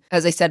 And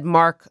as I said,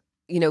 Mark,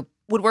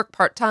 would work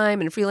part-time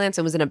and freelance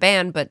and was in a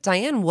band, but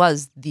Diane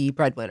was the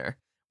breadwinner.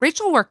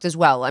 Rachel worked as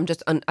well.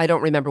 I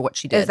don't remember what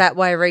she did. Is that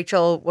why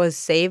Rachel was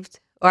saved?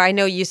 Or I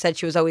know you said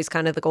she was always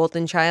kind of the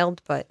golden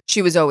child, but...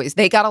 She was always.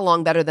 They got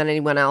along better than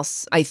anyone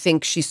else. I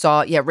think she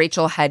saw,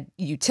 Rachel had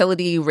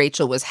utility.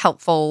 Rachel was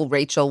helpful.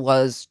 Rachel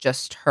was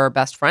just her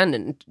best friend.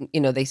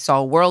 And, they saw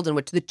a world in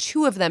which the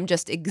two of them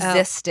just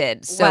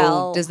existed.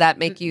 So does that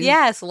make you...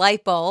 Yes,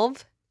 light bulb.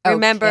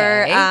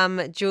 Remember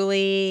Okay.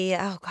 Julie,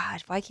 oh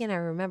God, why can't I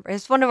remember?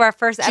 It's one of our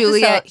first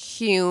Juliet episodes.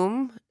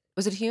 Hume.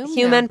 Was it Hume?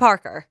 Hume and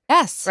Parker.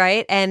 Yes.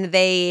 Right? And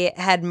they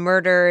had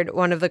murdered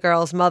one of the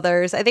girls'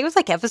 mothers. I think it was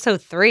like episode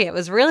 3. It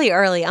was really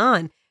early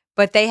on.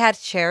 But they had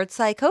shared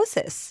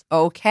psychosis.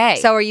 Okay.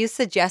 So are you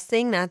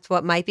suggesting that's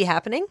what might be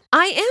happening?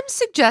 I am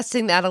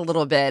suggesting that a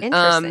little bit.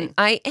 Interesting.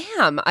 I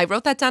am. I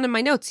wrote that down in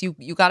my notes. You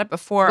got it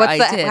before I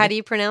did. How do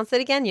you pronounce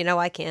it again?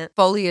 I can't.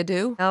 Folie à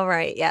Deux. All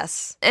right.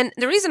 Yes. And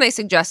the reason I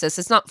suggest this,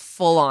 it's not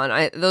full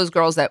on. Those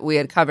girls that we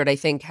had covered, I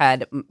think,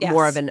 had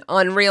more of an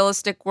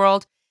unrealistic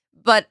world.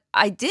 But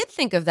I did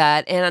think of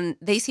that, and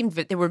they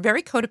were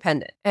very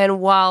codependent.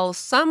 And while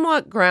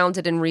somewhat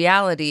grounded in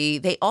reality,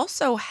 they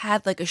also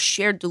had like a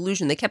shared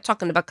delusion. They kept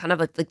talking about kind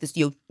of like this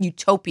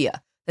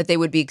utopia that they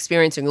would be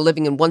experiencing or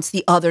living in once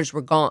the others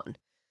were gone.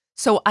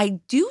 So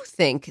I do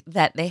think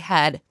that they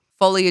had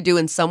folie à deux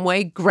in some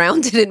way,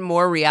 grounded in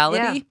more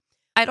reality. Yeah.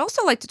 I'd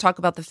also like to talk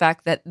about the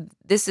fact that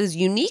this is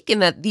unique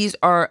in that these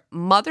are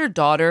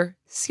mother-daughter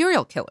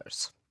serial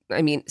killers.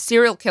 I mean,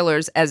 serial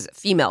killers as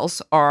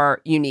females are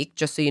unique,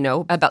 just so you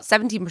know. About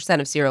 17%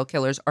 of serial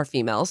killers are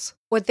females.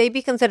 Would they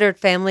be considered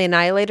family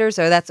annihilators,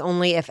 or that's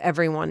only if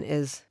everyone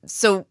is?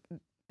 So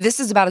This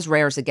is about as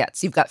rare as it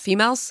gets. You've got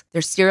females,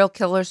 they're serial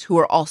killers who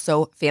are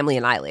also family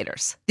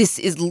annihilators. This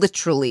is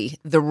literally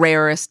the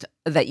rarest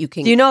that you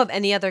can. Do you know of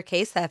any other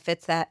case that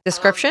fits that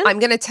description? I'm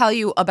going to tell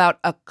you about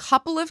a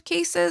couple of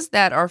cases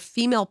that are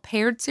female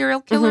paired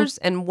serial killers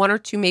and one or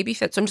two maybe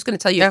fit. So I'm just going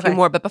to tell you a few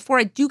more. But before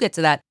I do get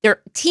to that,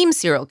 they're team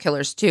serial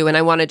killers too. And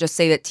I want to just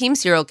say that team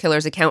serial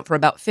killers account for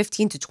about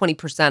 15 to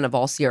 20% of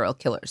all serial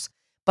killers.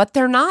 But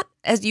they're not,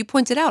 as you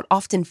pointed out,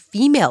 often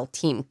female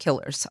team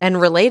killers. And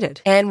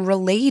related.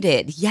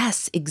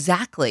 Yes,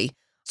 exactly.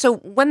 So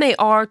when they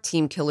are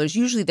team killers,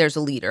 usually there's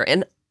a leader.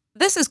 And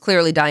this is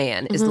clearly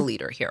Diane is the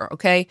leader here,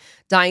 okay?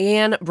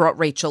 Diane brought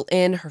Rachel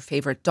in, her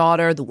favorite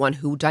daughter, the one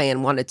who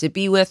Diane wanted to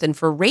be with. And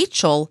for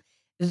Rachel,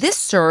 this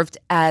served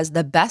as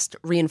the best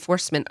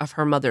reinforcement of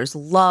her mother's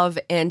love.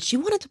 And she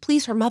wanted to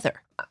please her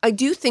mother. I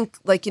do think,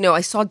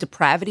 I saw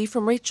depravity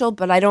from Rachel,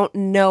 but I don't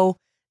know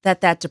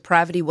that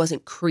depravity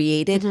wasn't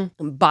created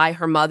by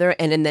her mother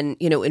and then,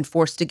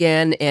 enforced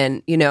again.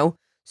 And,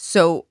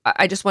 so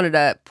I just wanted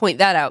to point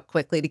that out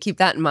quickly to keep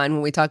that in mind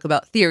when we talk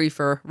about theory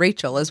for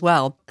Rachel as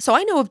well. So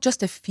I know of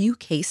just a few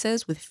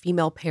cases with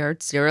female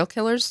paired serial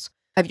killers.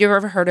 Have you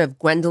ever heard of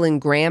Gwendolyn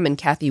Graham and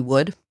Kathy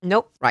Wood?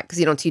 Nope. Right, because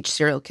you don't teach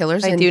serial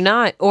killers. I do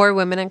not. Or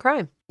women in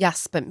crime.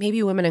 Yes, but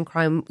maybe women in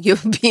crime,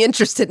 you'd be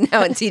interested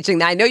now in teaching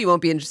that. I know you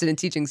won't be interested in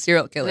teaching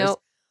serial killers.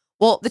 Nope.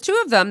 Well, the two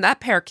of them, that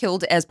pair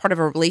killed as part of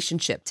a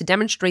relationship. To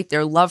demonstrate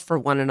their love for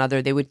one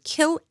another, they would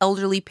kill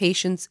elderly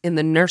patients in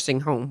the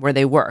nursing home where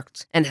they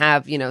worked and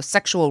have,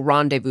 sexual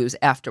rendezvous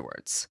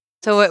afterwards.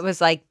 So it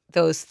was like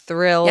those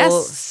thrill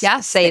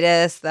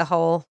sadists, the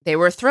whole... They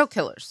were thrill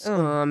killers.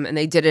 And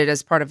they did it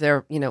as part of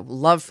their,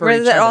 love for each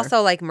other. Was it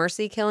also like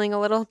mercy killing a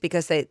little?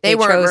 Because they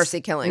weren't chose...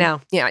 mercy killing.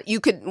 No. Yeah,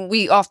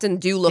 we often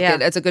do look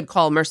at it as a good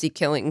call, mercy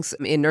killings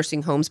in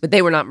nursing homes, but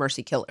they were not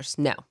mercy killers,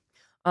 no.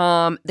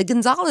 The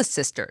Gonzalez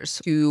sisters,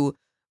 who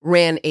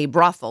ran a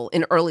brothel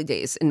in early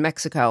days in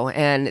Mexico,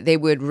 and they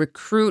would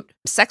recruit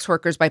sex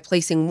workers by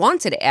placing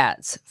wanted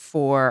ads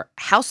for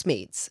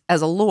housemaids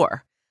as a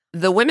lure.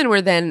 The women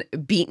were then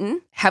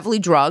beaten, heavily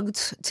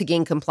drugged to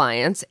gain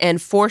compliance, and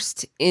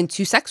forced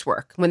into sex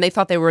work when they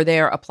thought they were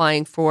there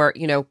applying for,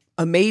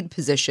 a maid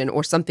position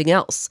or something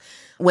else.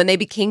 When they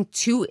became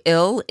too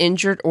ill,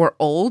 injured, or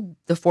old,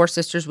 the four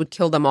sisters would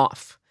kill them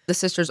off. The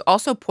sisters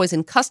also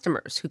poisoned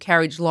customers who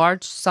carried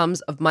large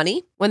sums of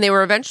money. When they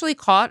were eventually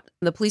caught,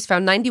 the police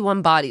found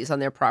 91 bodies on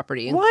their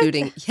property,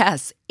 including,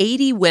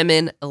 80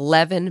 women,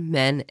 11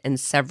 men, and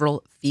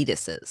several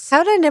fetuses.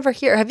 How did I never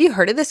hear? Have you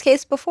heard of this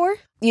case before?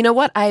 You know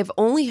what? I've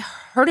only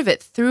heard of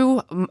it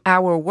through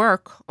our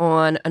work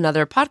on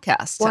another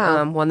podcast,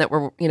 one that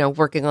we're,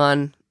 working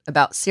on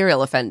about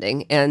serial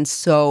offending. And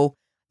so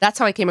that's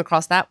how I came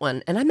across that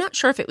one. And I'm not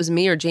sure if it was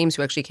me or James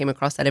who actually came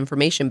across that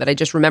information, but I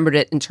just remembered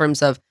it in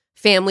terms of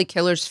family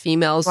killers,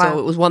 females. Wow. So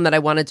it was one that I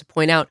wanted to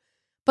point out.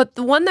 But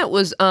the one that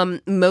was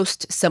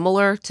most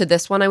similar to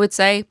this one, I would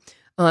say,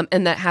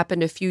 and that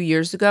happened a few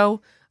years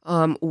ago,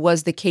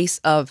 was the case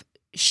of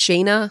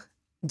Shayna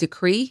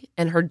Decree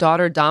and her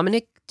daughter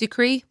Dominic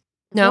Decree.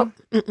 No,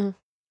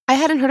 I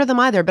hadn't heard of them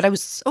either, but I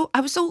was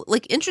so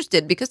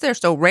interested because they're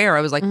so rare.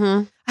 I was like,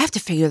 I have to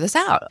figure this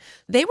out.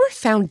 They were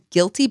found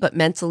guilty but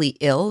mentally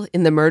ill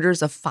in the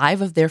murders of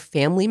 5 of their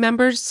family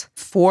members.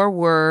 4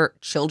 were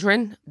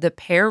children. The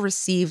pair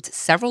received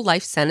several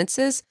life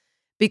sentences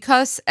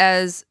because,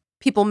 as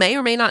people may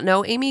or may not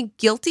know, Amy,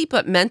 guilty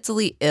but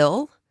mentally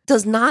ill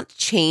does not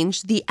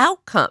change the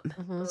outcome.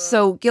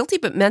 So guilty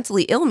but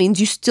mentally ill means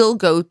you still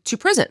go to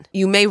prison.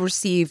 You may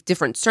receive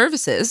different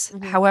services.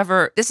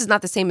 However, this is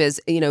not the same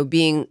as,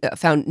 being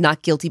found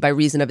not guilty by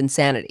reason of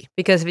insanity.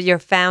 Because if you're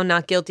found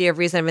not guilty of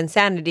reason of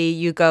insanity,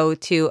 you go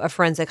to a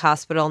forensic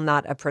hospital,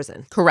 not a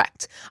prison.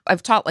 Correct.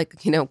 I've taught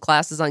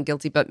classes on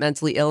guilty but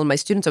mentally ill, and my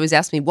students always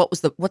ask me, what's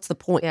the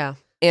point? Yeah.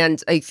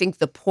 And I think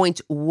the point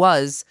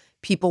was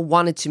people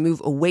wanted to move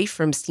away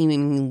from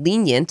seeming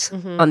lenient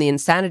on the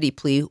insanity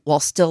plea while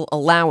still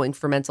allowing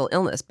for mental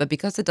illness. But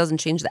because it doesn't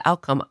change the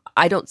outcome,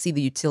 I don't see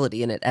the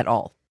utility in it at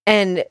all.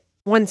 And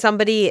when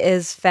somebody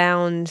is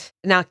found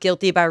not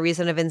guilty by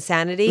reason of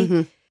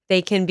insanity,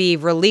 they can be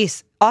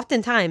released.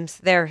 Oftentimes,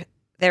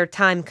 their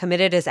time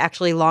committed is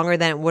actually longer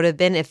than it would have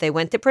been if they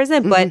went to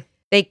prison, but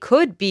they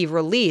could be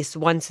released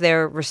once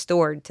they're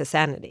restored to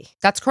sanity.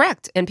 That's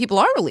correct. And people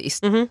are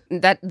released.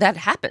 That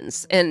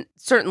happens. And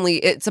certainly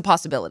it's a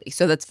possibility.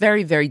 So that's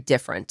very, very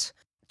different.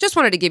 Just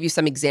wanted to give you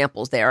some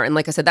examples there. And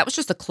like I said, that was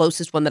just the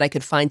closest one that I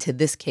could find to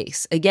this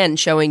case. Again,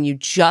 showing you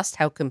just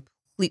how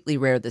completely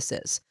rare this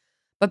is.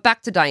 But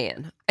back to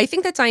Diane. I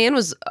think that Diane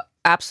was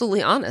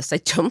absolutely honest. I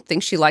don't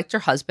think she liked her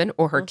husband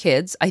or her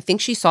kids. I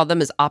think she saw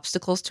them as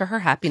obstacles to her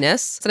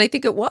happiness. And I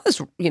think it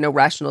was,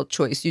 rational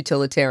choice,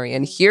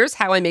 utilitarian. Here's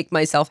how I make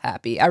myself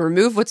happy. I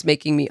remove what's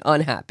making me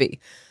unhappy.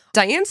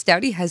 Diane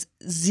Stouty has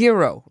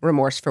zero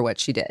remorse for what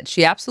she did.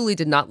 She absolutely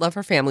did not love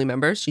her family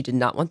members. She did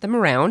not want them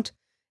around.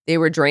 They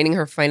were draining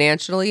her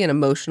financially and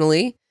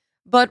emotionally.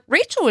 But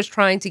Rachel was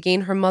trying to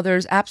gain her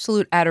mother's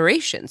absolute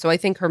adoration. So I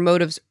think her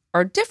motives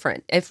are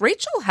different. If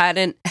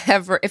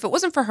it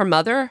wasn't for her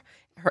mother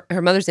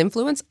her mother's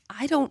influence,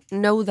 I don't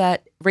know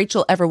that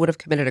Rachel ever would have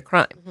committed a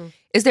crime. Mm-hmm.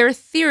 Is there a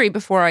theory,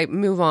 before I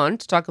move on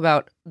to talk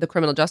about the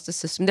criminal justice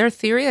system, there a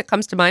theory that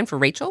comes to mind for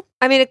Rachel?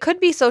 I mean, it could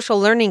be social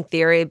learning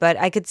theory, but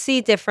I could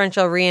see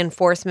differential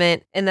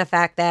reinforcement in the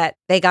fact that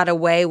they got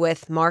away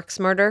with Mark's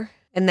murder.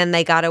 And then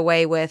they got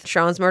away with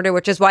Sean's murder,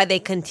 which is why they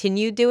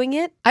continued doing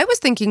it. I was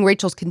thinking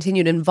Rachel's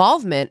continued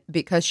involvement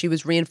because she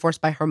was reinforced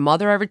by her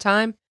mother every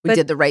time. We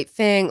did the right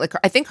thing. Like,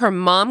 I think her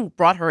mom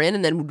brought her in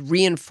and then would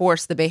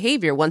reinforce the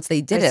behavior once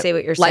they did it. I see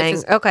what you're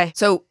saying. Okay.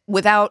 So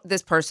without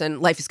this person,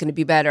 life is going to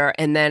be better.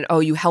 And then, oh,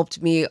 you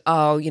helped me.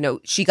 Oh,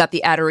 she got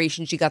the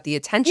adoration. She got the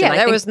attention. Yeah,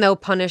 there was no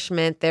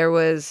punishment. There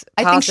was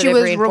positive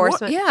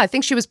reinforcement. I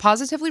think she was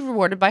positively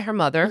rewarded by her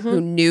mother, who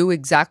knew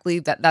exactly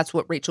that that's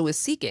what Rachel was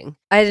seeking.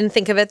 I didn't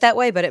think of it that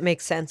way, but it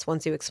makes sense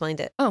once you explained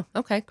it. Oh,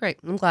 okay, great.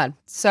 I'm glad.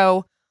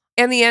 So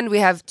in the end, we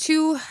have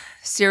two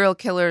serial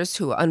killers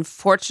who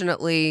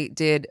unfortunately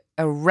did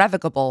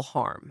irrevocable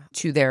harm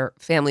to their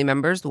family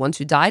members, the ones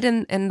who died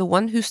and the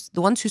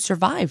ones who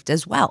survived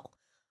as well.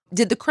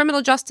 Did the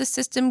criminal justice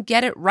system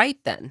get it right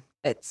then?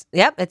 It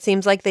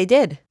seems like they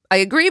did. I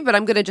agree, but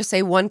I'm going to just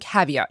say one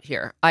caveat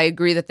here. I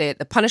agree that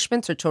the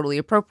punishments are totally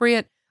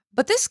appropriate,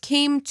 but this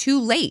came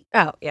too late.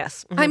 Oh,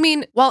 yes. Mm-hmm. I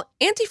mean, while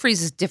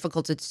antifreeze is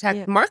difficult to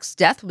detect, Mark's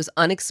death was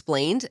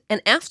unexplained,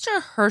 and after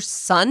her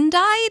son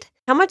died...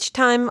 How much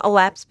time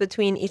elapsed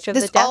between each of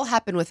the deaths? This all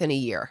happened within a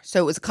year,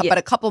 so it was but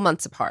a couple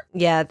months apart.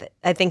 Yeah,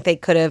 I think they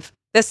could have...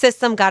 The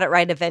system got it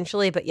right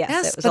eventually, but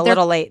yes it was a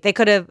little late. They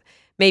could have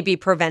maybe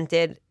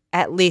prevented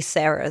at least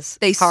Sarah's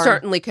harm.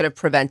 Certainly could have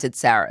prevented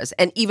Sarah's,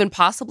 and even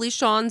possibly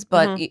Sean's,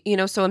 but,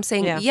 so I'm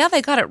saying,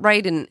 they got it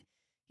right in...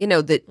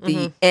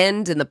 the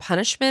end and the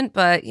punishment,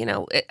 but,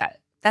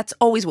 that's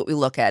always what we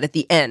look at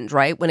the end,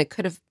 right? When it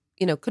could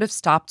have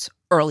stopped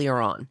earlier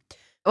on.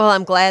 Well,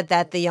 I'm glad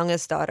that the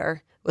youngest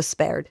daughter was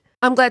spared.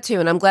 I'm glad too.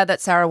 And I'm glad that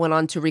Sarah went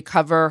on to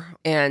recover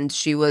and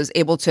she was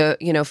able to,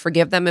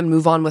 forgive them and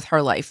move on with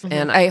her life. Mm-hmm.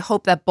 And I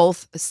hope that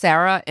both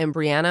Sarah and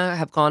Brianna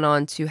have gone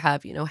on to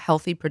have,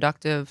 healthy,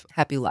 productive,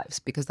 happy lives,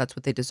 because that's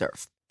what they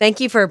deserve. Thank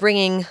you for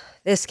bringing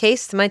this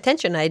case to my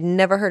attention. I'd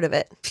never heard of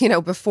it.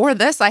 Before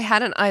this, I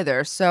hadn't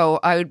either. So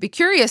I would be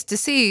curious to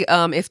see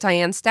if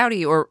Diane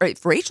Stouty or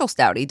if Rachel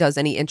Stouty does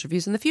any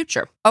interviews in the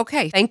future.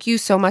 Okay. Thank you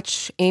so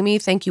much, Amy.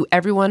 Thank you,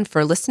 everyone,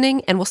 for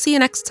listening. And we'll see you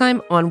next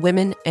time on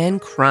Women and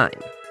Crime.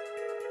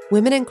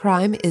 Women in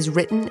Crime is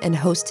written and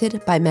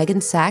hosted by Megan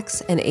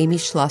Sachs and Amy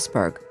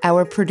Schlossberg.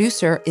 Our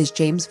producer is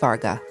James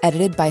Varga,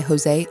 edited by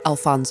Jose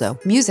Alfonso.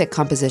 Music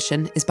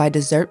composition is by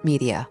Desert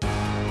Media.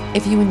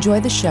 If you enjoy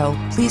the show,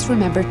 please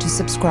remember to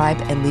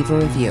subscribe and leave a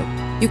review.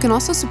 You can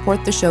also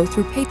support the show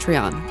through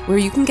Patreon, where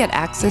you can get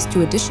access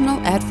to additional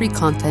ad-free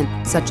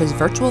content such as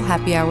virtual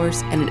happy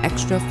hours and an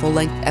extra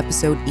full-length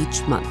episode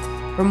each month.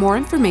 For more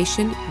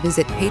information,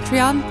 visit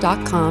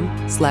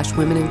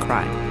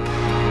patreon.com/womenincrime.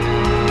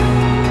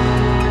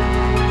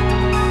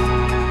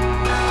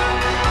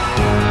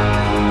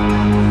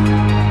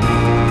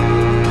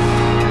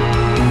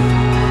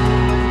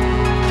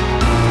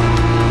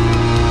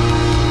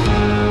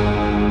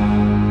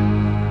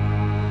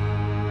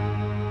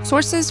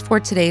 Sources for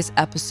today's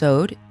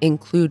episode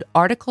include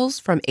articles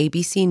from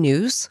ABC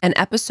News, an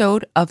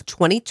episode of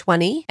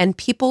 2020, and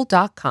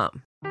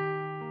People.com.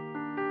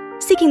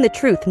 Seeking the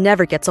truth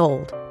never gets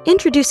old.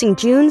 Introducing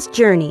June's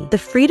Journey, the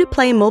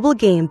free-to-play mobile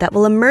game that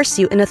will immerse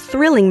you in a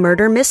thrilling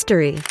murder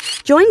mystery.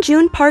 Join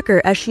June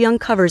Parker as she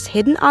uncovers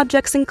hidden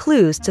objects and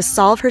clues to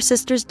solve her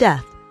sister's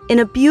death in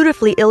a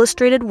beautifully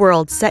illustrated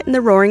world set in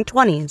the Roaring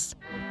 20s.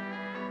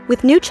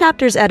 With new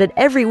chapters added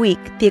every week,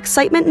 the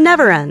excitement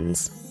never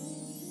ends.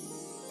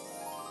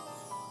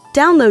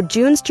 Download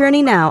June's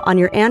Journey now on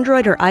your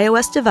Android or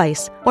iOS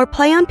device, or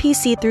play on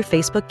PC through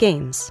Facebook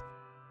Games.